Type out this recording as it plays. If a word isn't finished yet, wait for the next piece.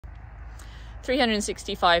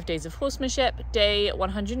365 Days of Horsemanship, day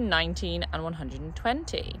 119 and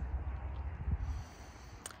 120.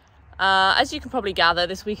 As you can probably gather,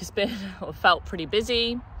 this week has been or felt pretty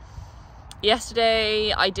busy.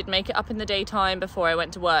 Yesterday I did make it up in the daytime before I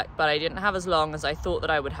went to work, but I didn't have as long as I thought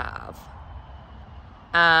that I would have.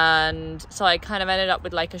 And so I kind of ended up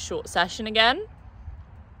with like a short session again.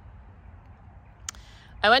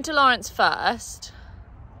 I went to Lawrence first,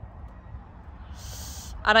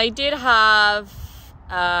 and I did have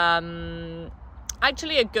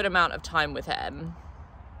actually a good amount of time with him.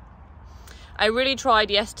 I really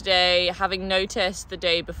tried yesterday, having noticed the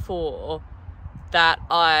day before that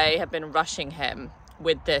I have been rushing him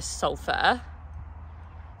with this sulfur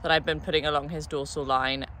that I've been putting along his dorsal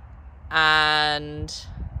line, and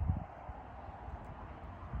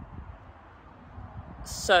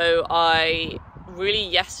so I really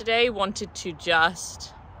yesterday wanted to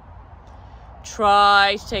just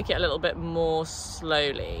try to take it a little bit more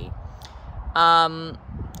slowly, and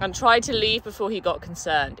try to leave before he got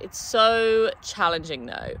concerned. It's so challenging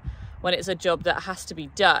though when it's a job that has to be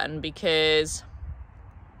done, because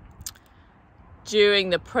during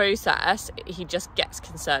the process he just gets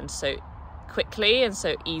concerned so quickly and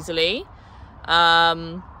so easily.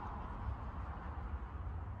 And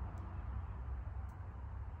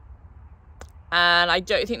I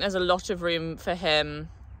don't think there's a lot of room for him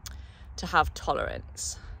to have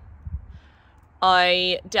tolerance.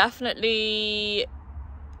 I was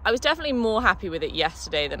definitely more happy with it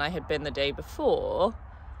yesterday than I had been the day before.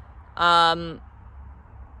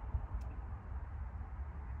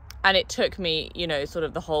 And it took me, you know, sort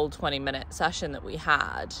of the whole 20-minute session that we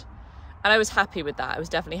had. And I was happy with that. I was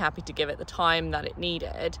definitely happy to give it the time that it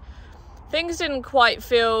needed. Things didn't quite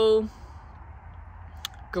feel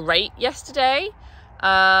great yesterday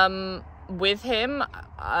with him.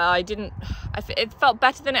 It felt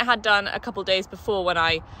better than it had done a couple of days before, when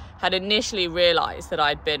I had initially realized that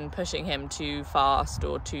I'd been pushing him too fast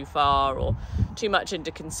or too far or too much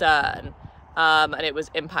into concern, and it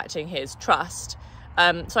was impacting his trust.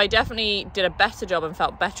 So I definitely did a better job and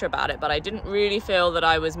felt better about it, but I didn't really feel that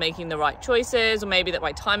I was making the right choices, or maybe that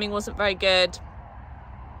my timing wasn't very good.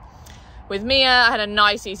 With Mia, I had a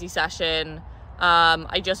nice easy session.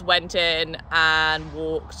 I just went in and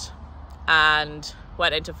walked and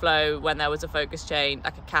went into flow when there was a focus change,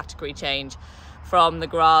 like a category change from the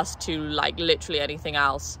grass to like literally anything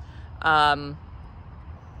else. Tried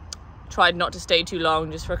not to stay too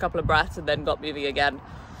long, just for a couple of breaths, and then got moving again.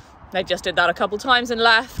 I just did that a couple times and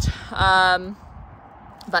left.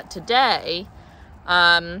 But today,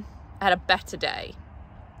 I had a better day.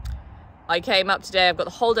 I came up today, I've got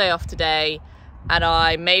the whole day off today, and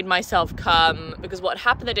I made myself come, because what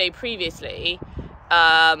happened the day previously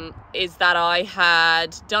is that I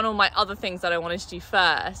had done all my other things that I wanted to do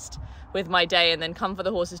first with my day, and then come for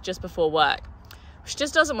the horses just before work, which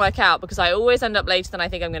just doesn't work out, because I always end up later than I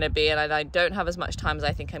think I'm going to be, and I don't have as much time as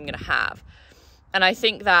I think I'm going to have. And I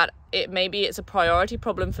think that maybe it's a priority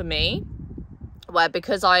problem for me, where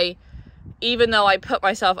because even though I put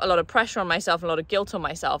myself a lot of pressure on myself, a lot of guilt on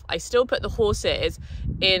myself, I still put the horses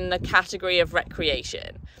in the category of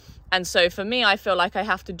recreation. And so for me, I feel like I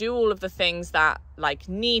have to do all of the things that like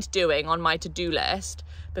need doing on my to-do list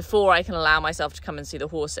before I can allow myself to come and see the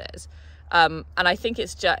horses. And I think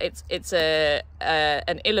it's just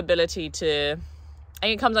an inability to, I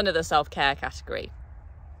think it comes under the self-care category.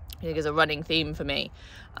 I think is a running theme for me,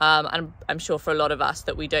 and I'm sure for a lot of us,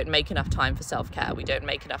 that we don't make enough time for self-care. We don't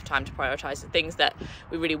make enough time to prioritise the things that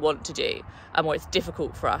we really want to do, or it's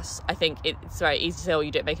difficult for us. I think it's very easy to say, oh,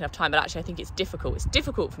 you don't make enough time, but actually I think it's difficult. It's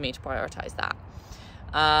difficult for me to prioritise that.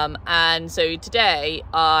 And so today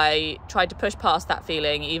I tried to push past that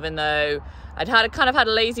feeling, even though I'd had a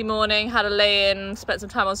lazy morning, had a lay-in, spent some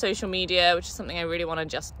time on social media, which is something I really want to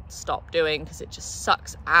just stop doing, because it just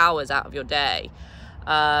sucks hours out of your day.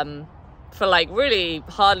 For like really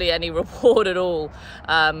hardly any reward at all.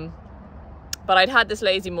 But I'd had this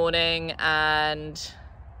lazy morning, and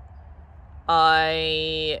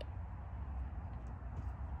I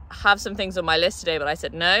have some things on my list today, but I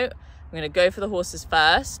said, no, I'm going to go for the horses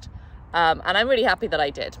first. And I'm really happy that I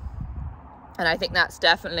did. And I think that's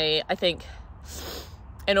definitely,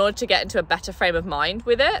 in order to get into a better frame of mind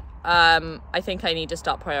with it, I think I need to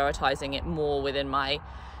start prioritizing it more within my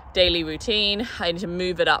daily routine. I need to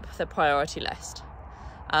move it up the priority list,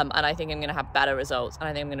 and I think I'm going to have better results, and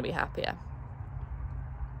I think I'm going to be happier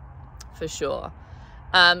for sure.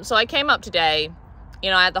 So I came up today,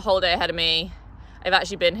 I had the whole day ahead of me. I've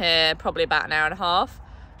actually been here probably about an hour and a half,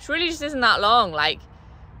 which really just isn't that long.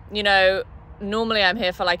 Normally I'm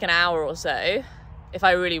here for like an hour or so. If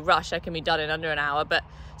I really rush, I can be done in under an hour, but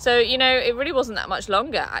So, you know, it really wasn't that much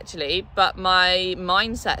longer actually, but my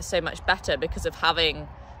mindset is so much better because of having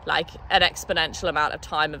like an exponential amount of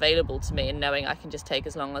time available to me and knowing I can just take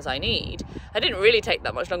as long as I need. I didn't really take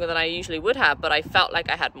that much longer than I usually would have, but I felt like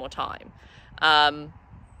I had more time.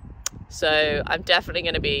 So I'm definitely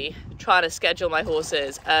going to be trying to schedule my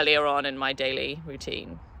horses earlier on in my daily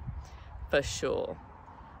routine, for sure.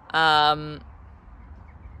 So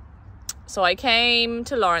I came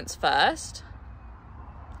to Lawrence first.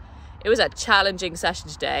 It was a challenging session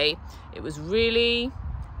today. It was really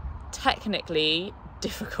technically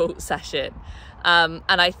difficult session. And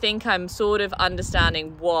I think I'm sort of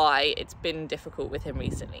understanding why it's been difficult with him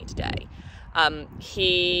recently today.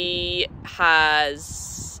 He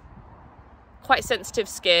has quite sensitive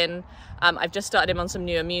skin. I've just started him on some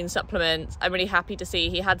new immune supplements. I'm really happy to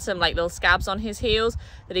see he had some like little scabs on his heels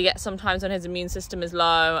that he gets sometimes when his immune system is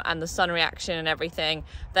low, and the sun reaction and everything,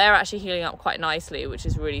 they're actually healing up quite nicely, which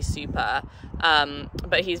is really super.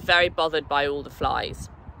 But he's very bothered by all the flies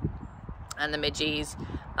and the midges.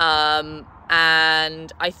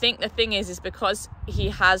 And I think the thing is because he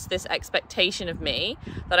has this expectation of me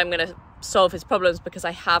that I'm going to solve his problems because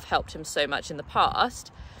I have helped him so much in the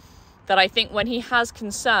past, that I think when he has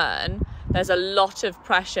concern, there's a lot of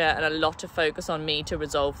pressure and a lot of focus on me to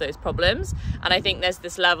resolve those problems. And I think there's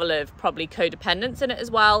this level of probably codependence in it as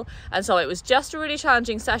well. And so it was just a really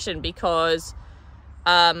challenging session because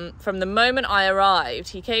from the moment I arrived,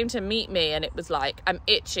 he came to meet me and it was like, I'm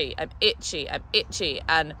itchy, I'm itchy, I'm itchy.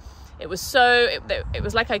 And it was so, it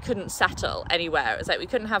was like I couldn't settle anywhere. It was like we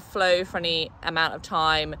couldn't have flow for any amount of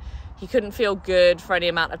time. He couldn't feel good for any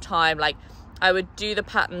amount of time. Like, I would do the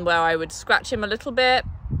pattern where I would scratch him a little bit,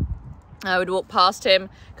 I would walk past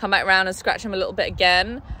him, come back around and scratch him a little bit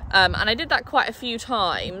again. And I did that quite a few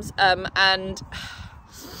times. And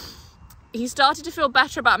he started to feel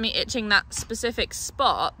better about me itching that specific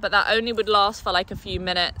spot, but that only would last for like a few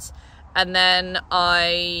minutes. And then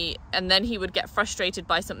he would get frustrated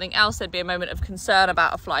by something else. There'd be a moment of concern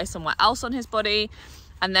about a fly somewhere else on his body.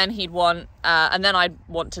 And then he'd want, and then I'd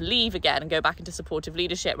want to leave again and go back into supportive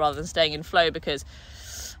leadership rather than staying in flow because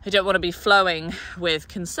I don't want to be flowing with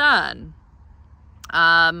concern.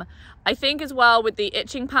 I think as well with the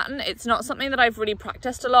itching pattern, it's not something that I've really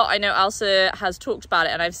practiced a lot. I know Elsa has talked about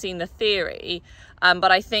it and I've seen the theory,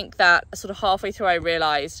 but I think that sort of halfway through I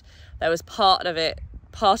realised there was part of the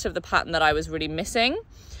pattern that I was really missing,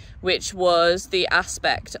 which was the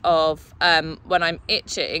aspect of when I'm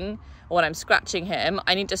itching, when I'm scratching him,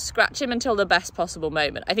 I need to scratch him until the best possible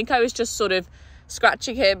moment. I think I was just sort of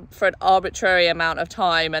scratching him for an arbitrary amount of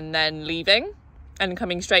time and then leaving and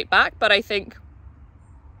coming straight back. But I think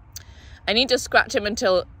I need to scratch him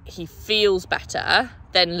until he feels better,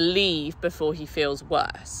 then leave before he feels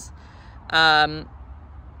worse.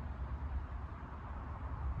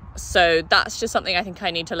 So that's just something I think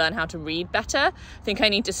I need to learn how to read better. I think I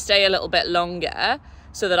need to stay a little bit longer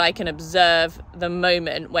so that I can observe the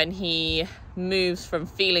moment when he moves from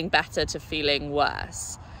feeling better to feeling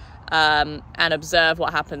worse, and observe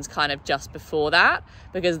what happens kind of just before that,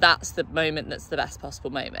 because that's the moment that's the best possible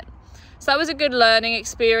moment. So that was a good learning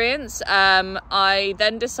experience. I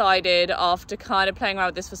then decided, after kind of playing around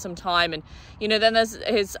with this for some time, and you know, then there's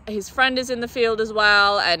his friend is in the field as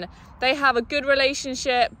well, and they have a good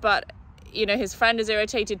relationship, but you know, his friend is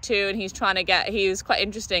irritated too, and he was quite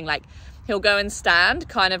interesting, like he'll go and stand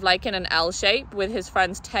kind of like in an L shape with his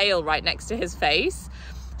friend's tail right next to his face.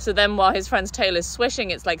 So then while his friend's tail is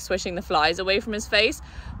swishing, it's like swishing the flies away from his face,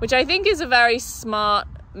 which I think is a very smart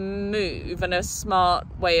move and a smart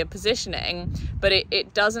way of positioning, but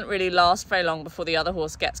it doesn't really last very long before the other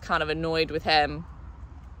horse gets kind of annoyed with him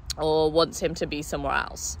or wants him to be somewhere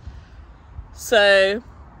else. So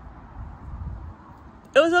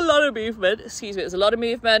it was a lot of movement, excuse me, it was a lot of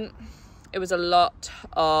movement. It was a lot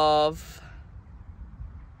of,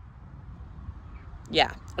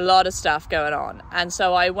 yeah, a lot of stuff going on. And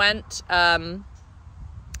so I went to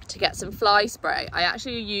get some fly spray. I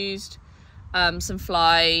actually used some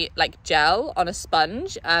fly like gel on a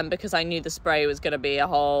sponge because I knew the spray was going to be a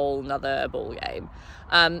whole nother ball game.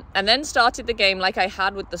 And then started the game like I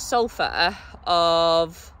had with the sulfur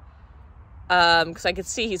of, because I could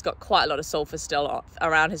see he's got quite a lot of sulfur still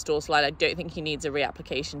around his dorsal line. I don't think he needs a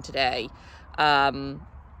reapplication today.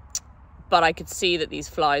 But I could see that these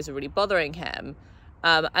flies are really bothering him.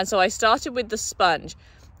 And so I started with the sponge.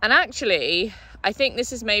 And actually, I think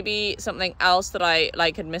this is maybe something else that I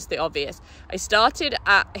had missed the obvious. I started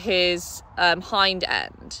at his hind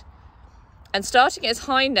end. And starting at his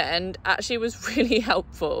hind end actually was really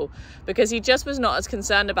helpful because he just was not as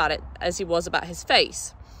concerned about it as he was about his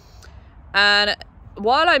face. And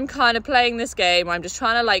while I'm kind of playing this game, I'm just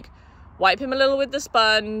trying to like wipe him a little with the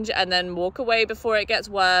sponge and then walk away before it gets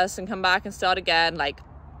worse and come back and start again. Like,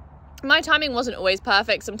 my timing wasn't always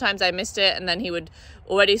perfect. Sometimes I missed it and then he would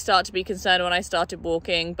already start to be concerned when I started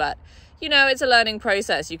walking. But, you know, it's a learning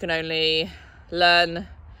process. You can only learn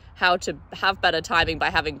how to have better timing by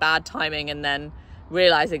having bad timing and then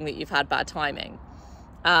realizing that you've had bad timing.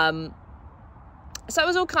 So it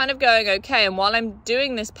was all kind of going okay. And while I'm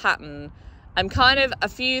doing this pattern, a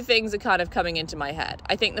few things are kind of coming into my head.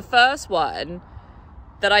 I think the first one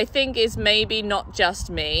that I think is maybe not just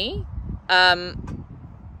me,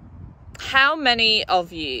 how many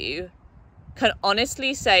of you can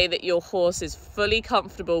honestly say that your horse is fully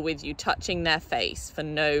comfortable with you touching their face for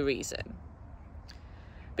no reason?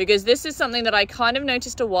 Because this is something that I kind of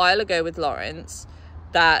noticed a while ago with Lawrence,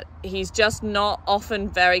 that he's just not often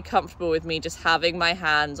very comfortable with me just having my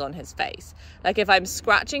hands on his face. Like, if I'm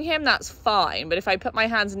scratching him, that's fine. But if I put my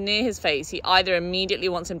hands near his face, he either immediately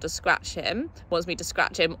wants me to scratch him,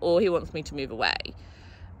 or he wants me to move away.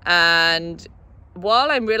 And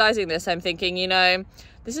while I'm realizing this, I'm thinking, you know,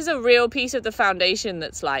 this is a real piece of the foundation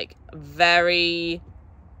that's like very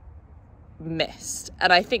missed.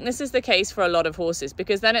 And I think this is the case for a lot of horses,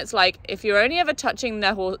 because then it's like, if you're only ever touching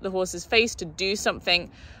the horse's face to do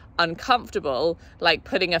something uncomfortable, like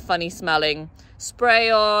putting a funny smelling spray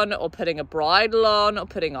on, or putting a bridle on, or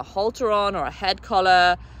putting a halter on, or a head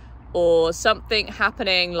collar, or something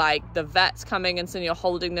happening like the vet's coming and so you're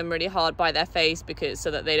holding them really hard by their face so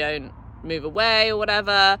that they don't move away or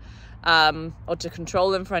whatever, or to control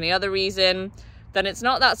them for any other reason, then it's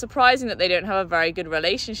not that surprising that they don't have a very good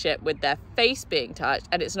relationship with their face being touched.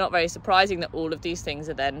 And it's not very surprising that all of these things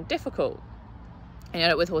are then difficult, you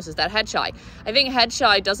know, with horses that are head shy. I think head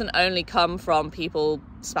shy doesn't only come from people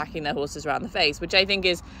smacking their horses around the face, which I think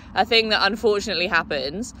is a thing that unfortunately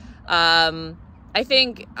happens. I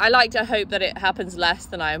think I like to hope that it happens less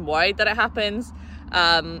than I am worried that it happens.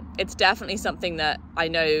 It's definitely something that I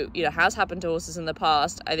know, you know, has happened to horses in the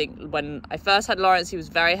past. I think when I first had Lawrence, he was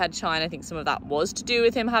very head shy, and I think some of that was to do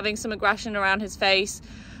with him having some aggression around his face.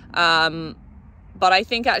 But I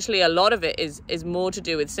think actually a lot of it is more to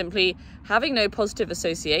do with simply having no positive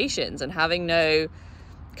associations and having no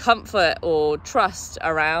comfort or trust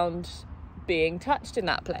around being touched in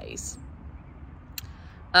that place.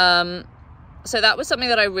 So that was something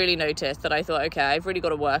that I really noticed, that I thought, okay, I've really got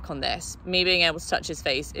to work on this. Me being able to touch his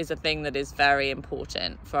face is a thing that is very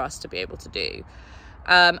important for us to be able to do.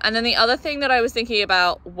 And then the other thing that I was thinking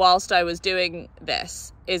about whilst I was doing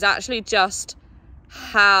this is actually just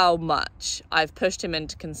how much I've pushed him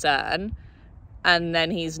into concern, and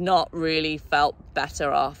then he's not really felt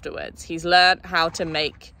better afterwards. He's learned how to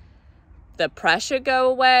make the pressure go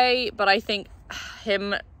away, but I think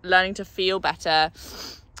him learning to feel better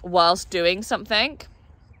whilst doing something,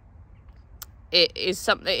 it is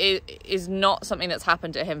not something that's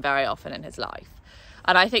happened to him very often in his life.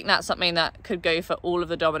 And I think that's something that could go for all of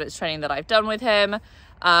the dominance training that I've done with him.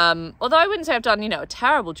 Although I wouldn't say I've done, you know, a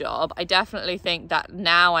terrible job, I definitely think that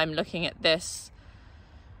now I'm looking at this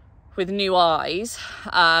with new eyes,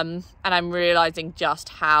 and I'm realizing just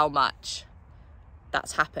how much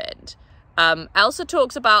that's happened. Elsa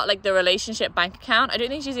talks about like the relationship bank account. I don't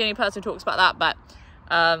think she's the only person who talks about that, but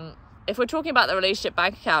if we're talking about the relationship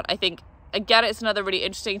bank account, I think, again, it's another really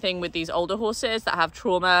interesting thing with these older horses that have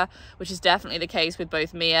trauma, which is definitely the case with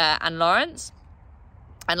both Mia and Lawrence.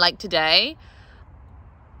 And like today,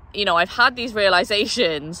 you know, I've had these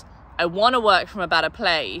realizations. I want to work from a better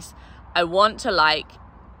place. I want to like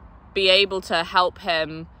be able to help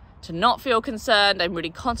him to not feel concerned. I'm really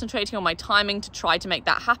concentrating on my timing to try to make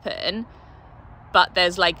that happen. But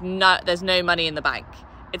there's no money in the bank.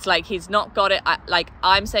 It's like he's not got it.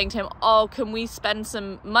 I'm saying to him, oh, can we spend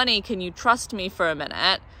some money? Can you trust me for a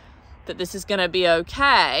minute that this is going to be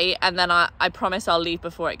okay? And then I promise I'll leave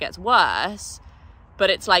before it gets worse. But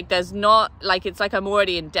it's like there's not, like, it's like I'm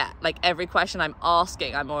already in debt. Like every question I'm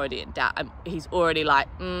asking, I'm already in debt. He's already like,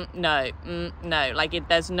 no. Like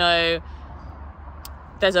there's a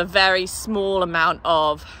very small amount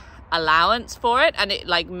of allowance for it. And it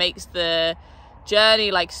like makes the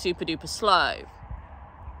journey like super duper slow.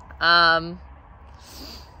 I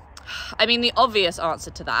mean, the obvious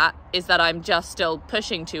answer to that is that I'm just still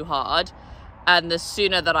pushing too hard, and the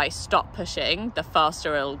sooner that I stop pushing, the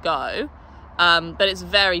faster it'll go. But it's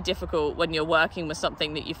very difficult when you're working with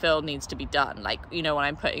something that you feel needs to be done, like, you know, when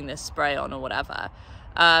I'm putting this spray on or whatever.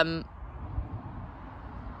 I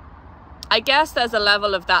guess there's a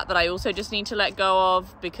level of that I also just need to let go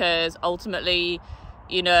of, because ultimately,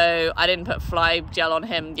 you know, I didn't put fly gel on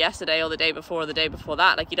him yesterday or the day before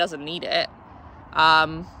that. Like, he doesn't need it.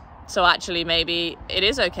 So actually maybe it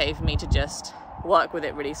is okay for me to just work with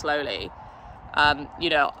it really slowly. You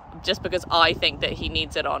know, just because I think that he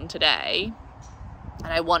needs it on today,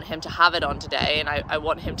 and I want him to have it on today, and I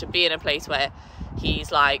want him to be in a place where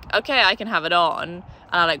he's like, okay, I can have it on, and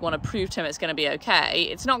I like want to prove to him it's going to be okay.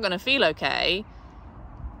 It's not going to feel okay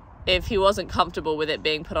if he wasn't comfortable with it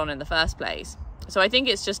being put on in the first place. So I think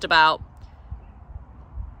it's just about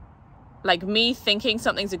like me thinking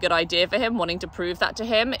something's a good idea for him, wanting to prove that to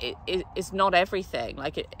him. It's not everything.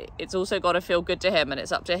 Like it's also got to feel good to him, and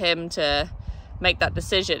it's up to him to make that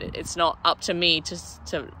decision. It's not up to me to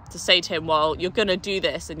say to him, well, you're gonna do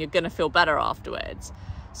this and you're gonna feel better afterwards,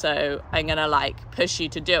 so I'm gonna like push you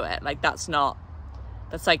to do it. Like that's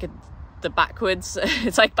like the backwards.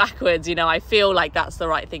 It's like backwards, you know. I feel like that's the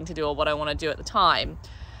right thing to do or what I want to do at the time,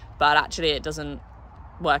 but actually it doesn't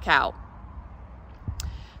work out.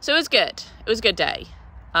 So it was good. It was a good day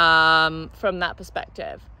from that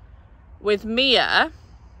perspective. With Mia,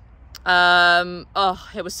 oh,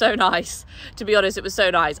 it was so nice. To be honest, it was so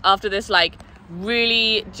nice. After this like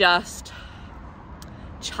really just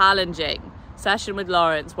challenging session with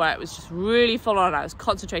Lawrence, where it was just really full on, I was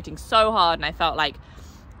concentrating so hard, and I felt like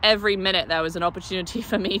every minute there was an opportunity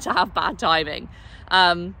for me to have bad timing.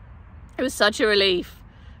 It was such a relief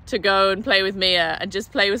to go and play with Mia and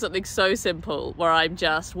just play with something so simple, where I'm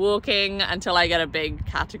just walking until I get a big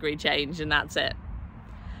category change, and that's it.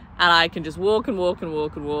 And I can just walk and walk and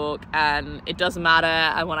walk and walk, and it doesn't matter.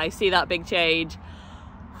 And when I see that big change,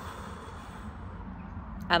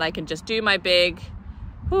 and I can just do my big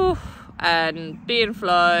whew, and be in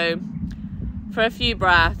flow for a few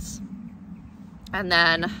breaths and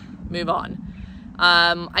then move on.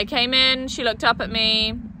 I came in, she looked up at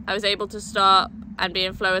me, I was able to stop and be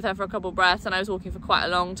in flow with her for a couple breaths, and I was walking for quite a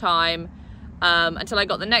long time until I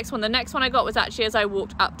got the next one. The next one I got was actually as I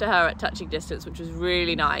walked up to her at touching distance, which was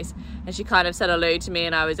really nice, and she kind of said hello to me,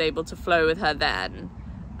 and I was able to flow with her then.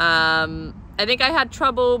 I think I had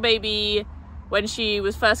trouble maybe when she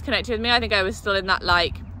was first connected with me. I think I was still in that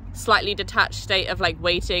like slightly detached state of like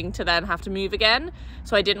waiting to then have to move again,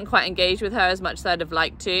 so I didn't quite engage with her as much as I'd have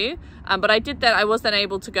liked to, but I was then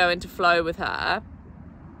able to go into flow with her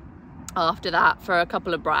after that for a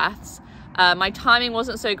couple of breaths. My timing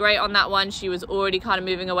wasn't so great on that one. She was already kind of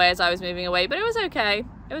moving away as I was moving away, but it was okay.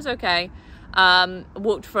 It was okay.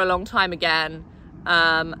 Walked for a long time again,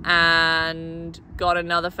 and got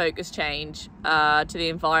another focus change to the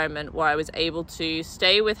environment, where I was able to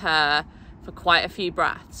stay with her for quite a few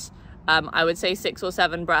breaths. I would say 6 or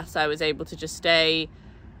 7 breaths I was able to just stay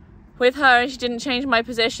with her, and she didn't change my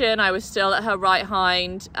position. I was still at her right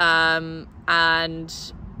hind,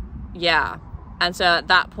 and yeah, and so at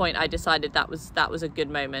that point I decided that was a good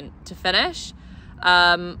moment to finish.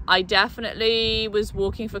 I definitely was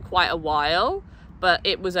walking for quite a while, but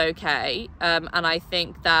it was okay, and I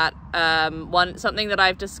think that something that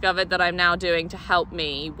I've discovered that I'm now doing to help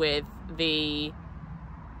me with the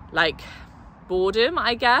like boredom,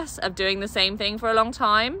 I guess, of doing the same thing for a long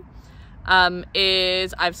time,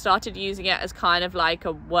 is I've started using it as kind of like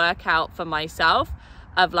a workout for myself,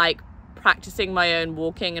 of like practicing my own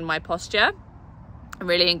walking and my posture and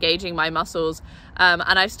really engaging my muscles, and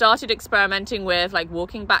I've started experimenting with like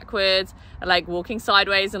walking backwards and like walking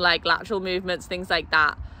sideways and like lateral movements, things like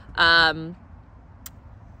that, and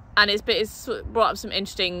it's brought up some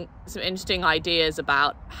interesting ideas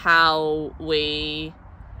about how we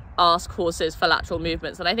ask horses for lateral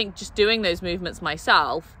movements. And I think just doing those movements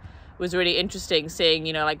myself was really interesting, seeing,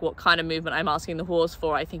 you know, like what kind of movement I'm asking the horse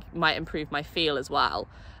for. I think it might improve my feel as well.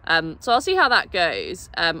 So I'll see how that goes.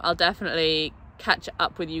 I'll definitely catch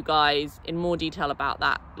up with you guys in more detail about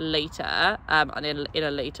that later, and in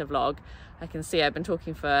a later vlog. I can see I've been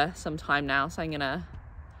talking for some time now, so I'm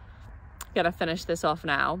gonna finish this off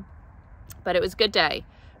now. But it was a good day.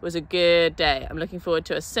 It was a good day. I'm looking forward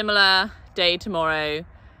to a similar day tomorrow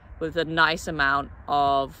with a nice amount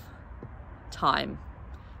of time.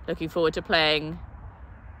 Looking forward to playing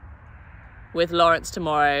with Lawrence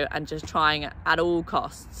tomorrow and just trying at all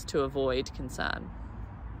costs to avoid concern.